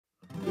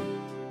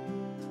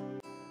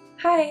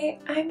Hi,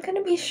 I'm going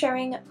to be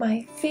sharing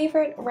my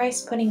favorite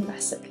rice pudding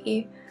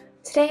recipe.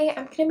 Today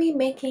I'm going to be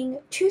making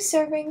 2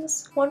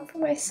 servings, one for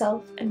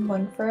myself and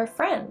one for a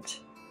friend.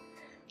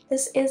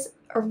 This is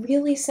a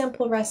really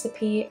simple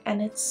recipe and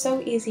it's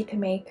so easy to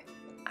make.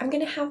 I'm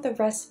going to have the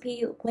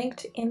recipe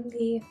linked in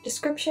the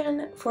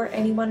description for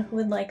anyone who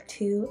would like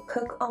to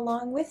cook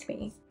along with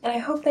me. And I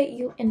hope that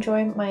you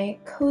enjoy my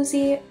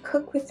cozy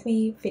cook with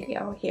me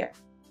video here.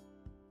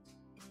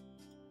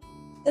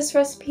 This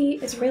recipe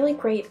is really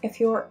great if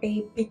you're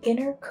a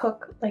beginner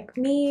cook like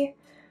me,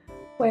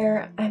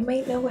 where I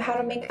might know how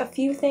to make a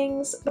few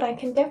things, but I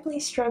can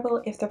definitely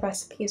struggle if the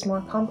recipe is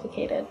more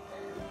complicated.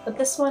 But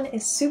this one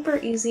is super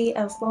easy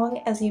as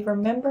long as you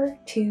remember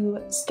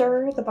to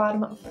stir the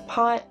bottom of the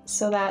pot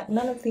so that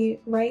none of the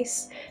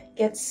rice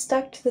gets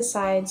stuck to the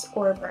sides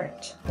or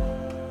burnt.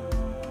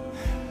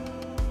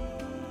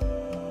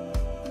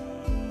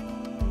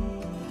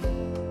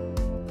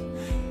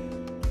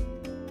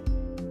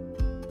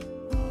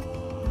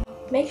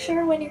 Make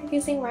sure when you're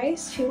using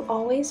rice to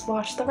always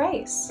wash the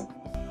rice.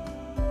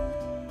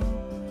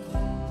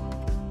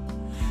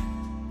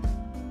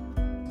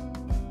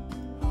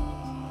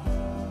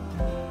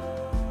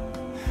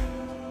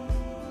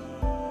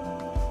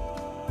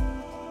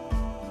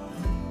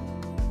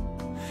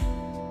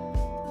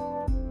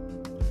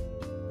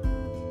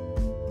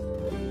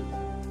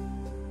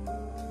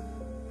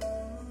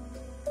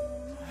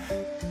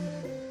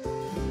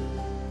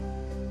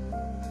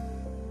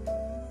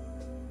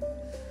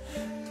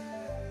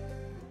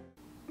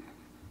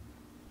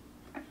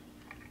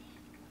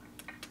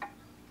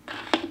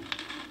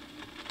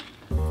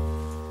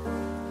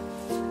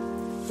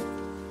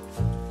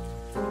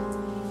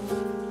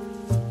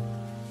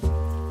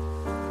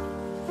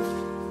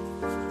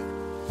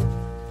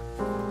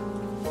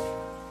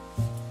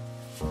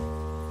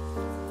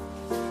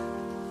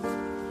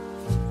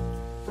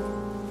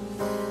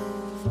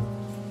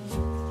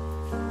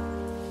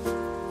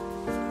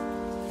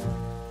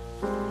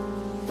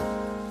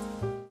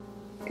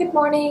 Good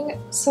morning!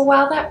 So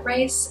while that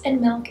rice and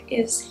milk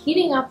is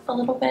heating up a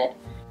little bit,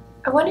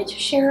 I wanted to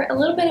share a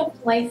little bit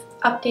of life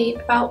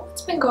update about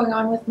what's been going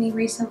on with me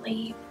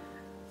recently.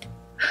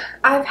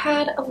 I've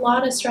had a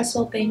lot of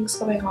stressful things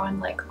going on,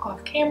 like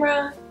off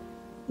camera.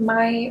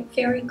 My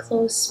very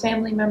close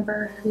family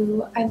member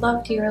who I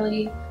love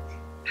dearly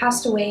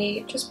passed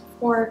away just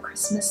before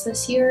Christmas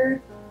this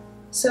year,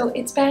 so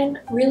it's been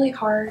really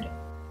hard.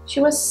 She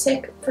was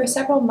sick for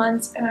several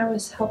months and I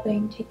was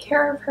helping take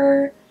care of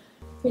her,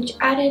 which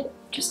added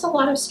just a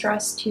lot of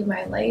stress to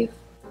my life.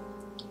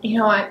 You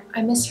know,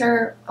 I miss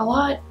her a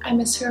lot. I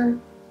miss her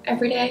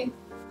every day.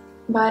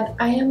 But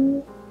I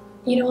am,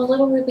 a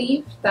little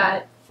relieved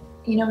that,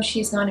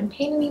 she's not in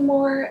pain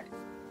anymore.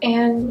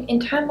 And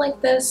in time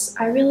like this,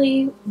 I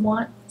really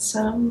want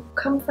some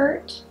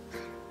comfort,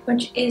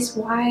 which is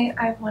why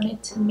I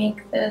wanted to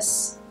make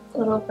this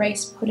little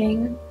rice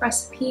pudding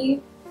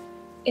recipe.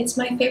 It's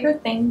my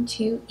favorite thing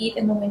to eat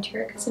in the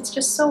winter because it's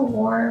just so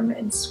warm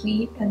and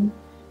sweet, and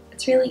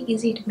it's really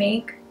easy to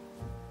make,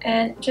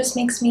 and it just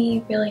makes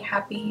me really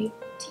happy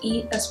to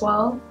eat as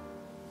well.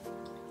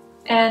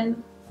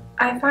 And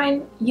I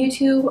find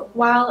YouTube,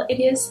 while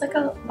it is like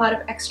a lot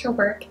of extra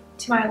work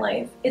to my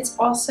life, it's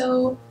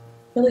also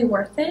really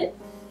worth it.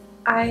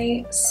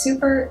 I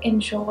super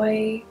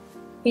enjoy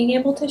being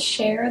able to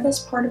share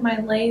this part of my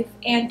life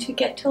and to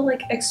get to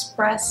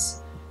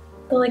express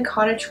the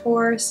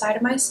cottagecore side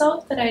of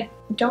myself that I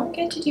don't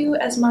get to do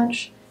as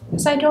much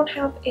because I don't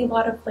have a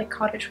lot of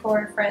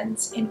cottagecore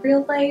friends in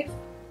real life.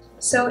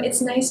 So it's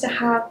nice to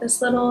have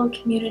this little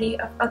community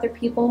of other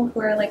people who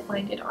are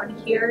like-minded on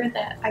here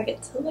that I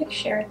get to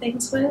share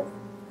things with.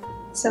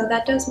 So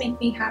that does make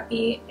me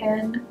happy,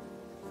 and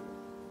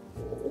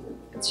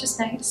it's just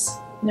nice,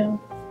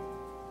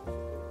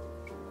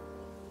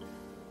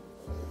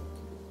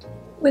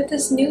 With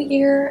this new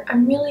year,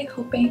 I'm really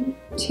hoping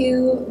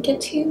to get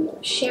to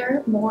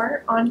share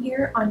more on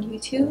here on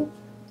YouTube,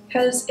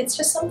 because it's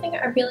just something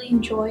I really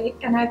enjoy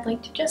and I'd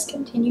like to just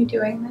continue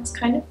doing this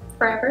kind of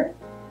forever.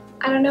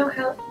 I don't know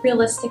how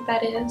realistic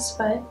that is,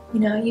 but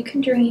you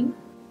can dream.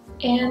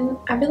 And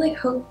I really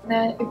hope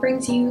that it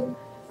brings you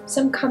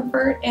some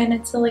comfort and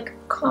it's a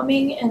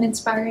calming and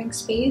inspiring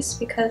space,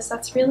 because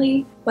that's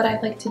really what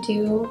I'd like to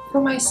do for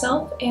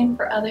myself and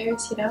for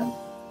others,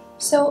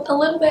 So a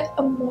little bit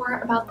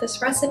more about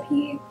this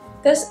recipe.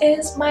 This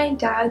is my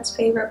dad's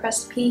favorite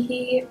recipe.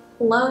 He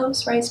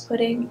loves rice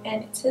pudding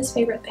and it's his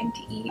favorite thing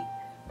to eat.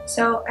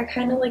 So I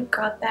kind of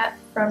got that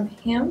from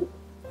him.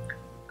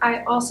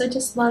 I also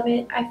just love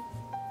it.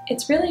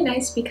 It's really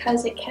nice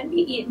because it can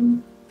be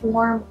eaten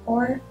warm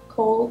or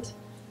cold.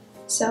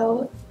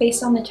 So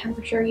based on the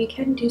temperature, you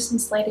can do some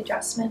slight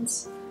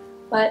adjustments.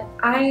 But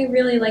I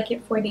really like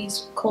it for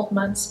these cold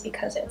months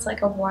because it's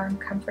like a warm,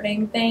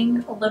 comforting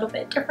thing. A little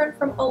bit different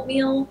from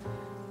oatmeal,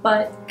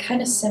 but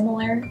kind of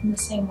similar in the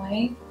same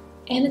way.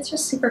 And it's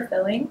just super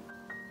filling.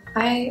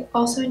 I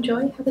also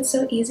enjoy how it's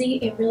so easy.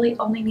 It really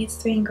only needs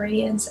 3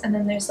 ingredients, and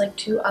then there's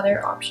 2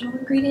 other optional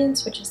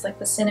ingredients, which is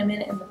the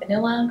cinnamon and the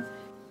vanilla.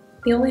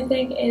 The only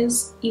thing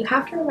is you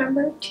have to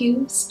remember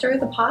to stir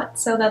the pot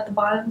so that the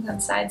bottoms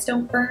and sides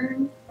don't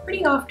burn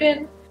pretty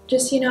often.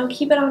 Just, you know,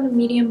 keep it on a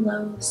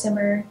medium-low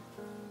simmer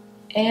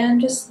and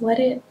just let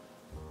it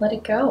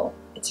go.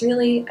 It's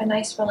really a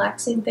nice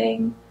relaxing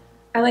thing.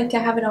 I like to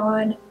have it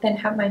on, then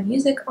have my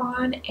music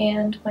on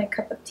and my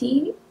cup of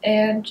tea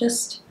and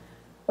just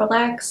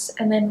relax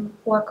and then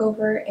walk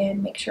over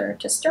and make sure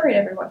to stir it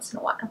every once in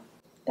a while.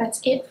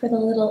 That's it for the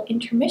little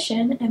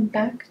intermission and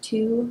back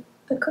to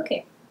the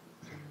cooking.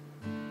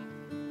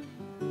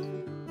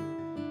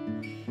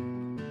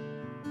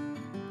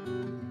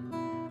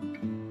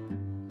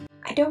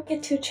 I don't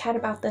get to chat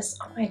about this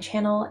on my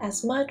channel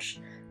as much,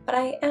 but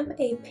I am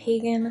a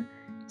pagan,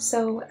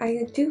 so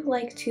I do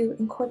like to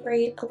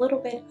incorporate a little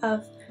bit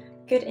of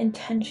good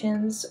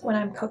intentions when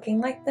I'm cooking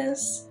like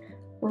this.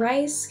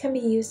 Rice can be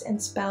used in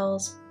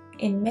spells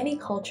in many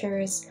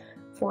cultures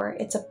for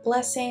it's a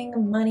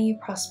blessing, money,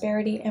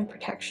 prosperity, and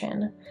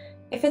protection.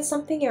 If it's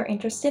something you're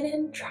interested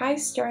in, try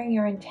stirring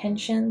your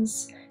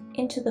intentions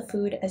into the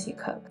food as you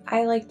cook.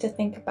 I like to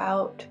think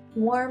about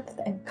warmth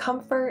and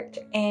comfort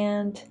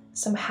and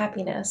some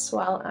happiness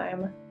while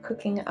I'm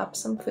cooking up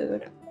some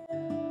food.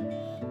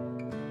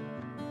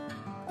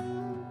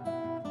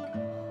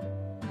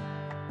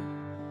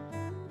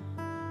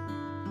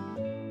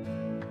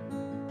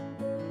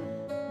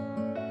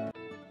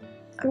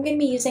 I'm going to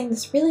be using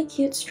this really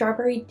cute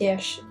strawberry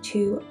dish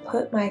to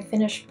put my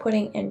finished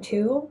pudding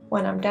into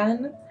when I'm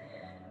done.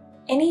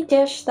 Any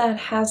dish that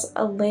has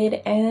a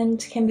lid and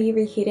can be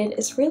reheated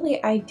is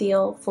really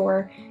ideal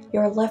for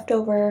your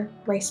leftover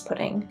rice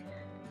pudding.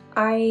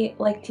 I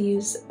like to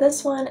use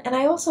this one, and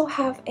I also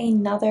have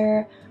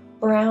another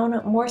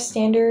brown, more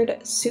standard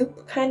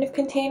soup kind of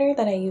container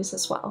that I use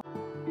as well.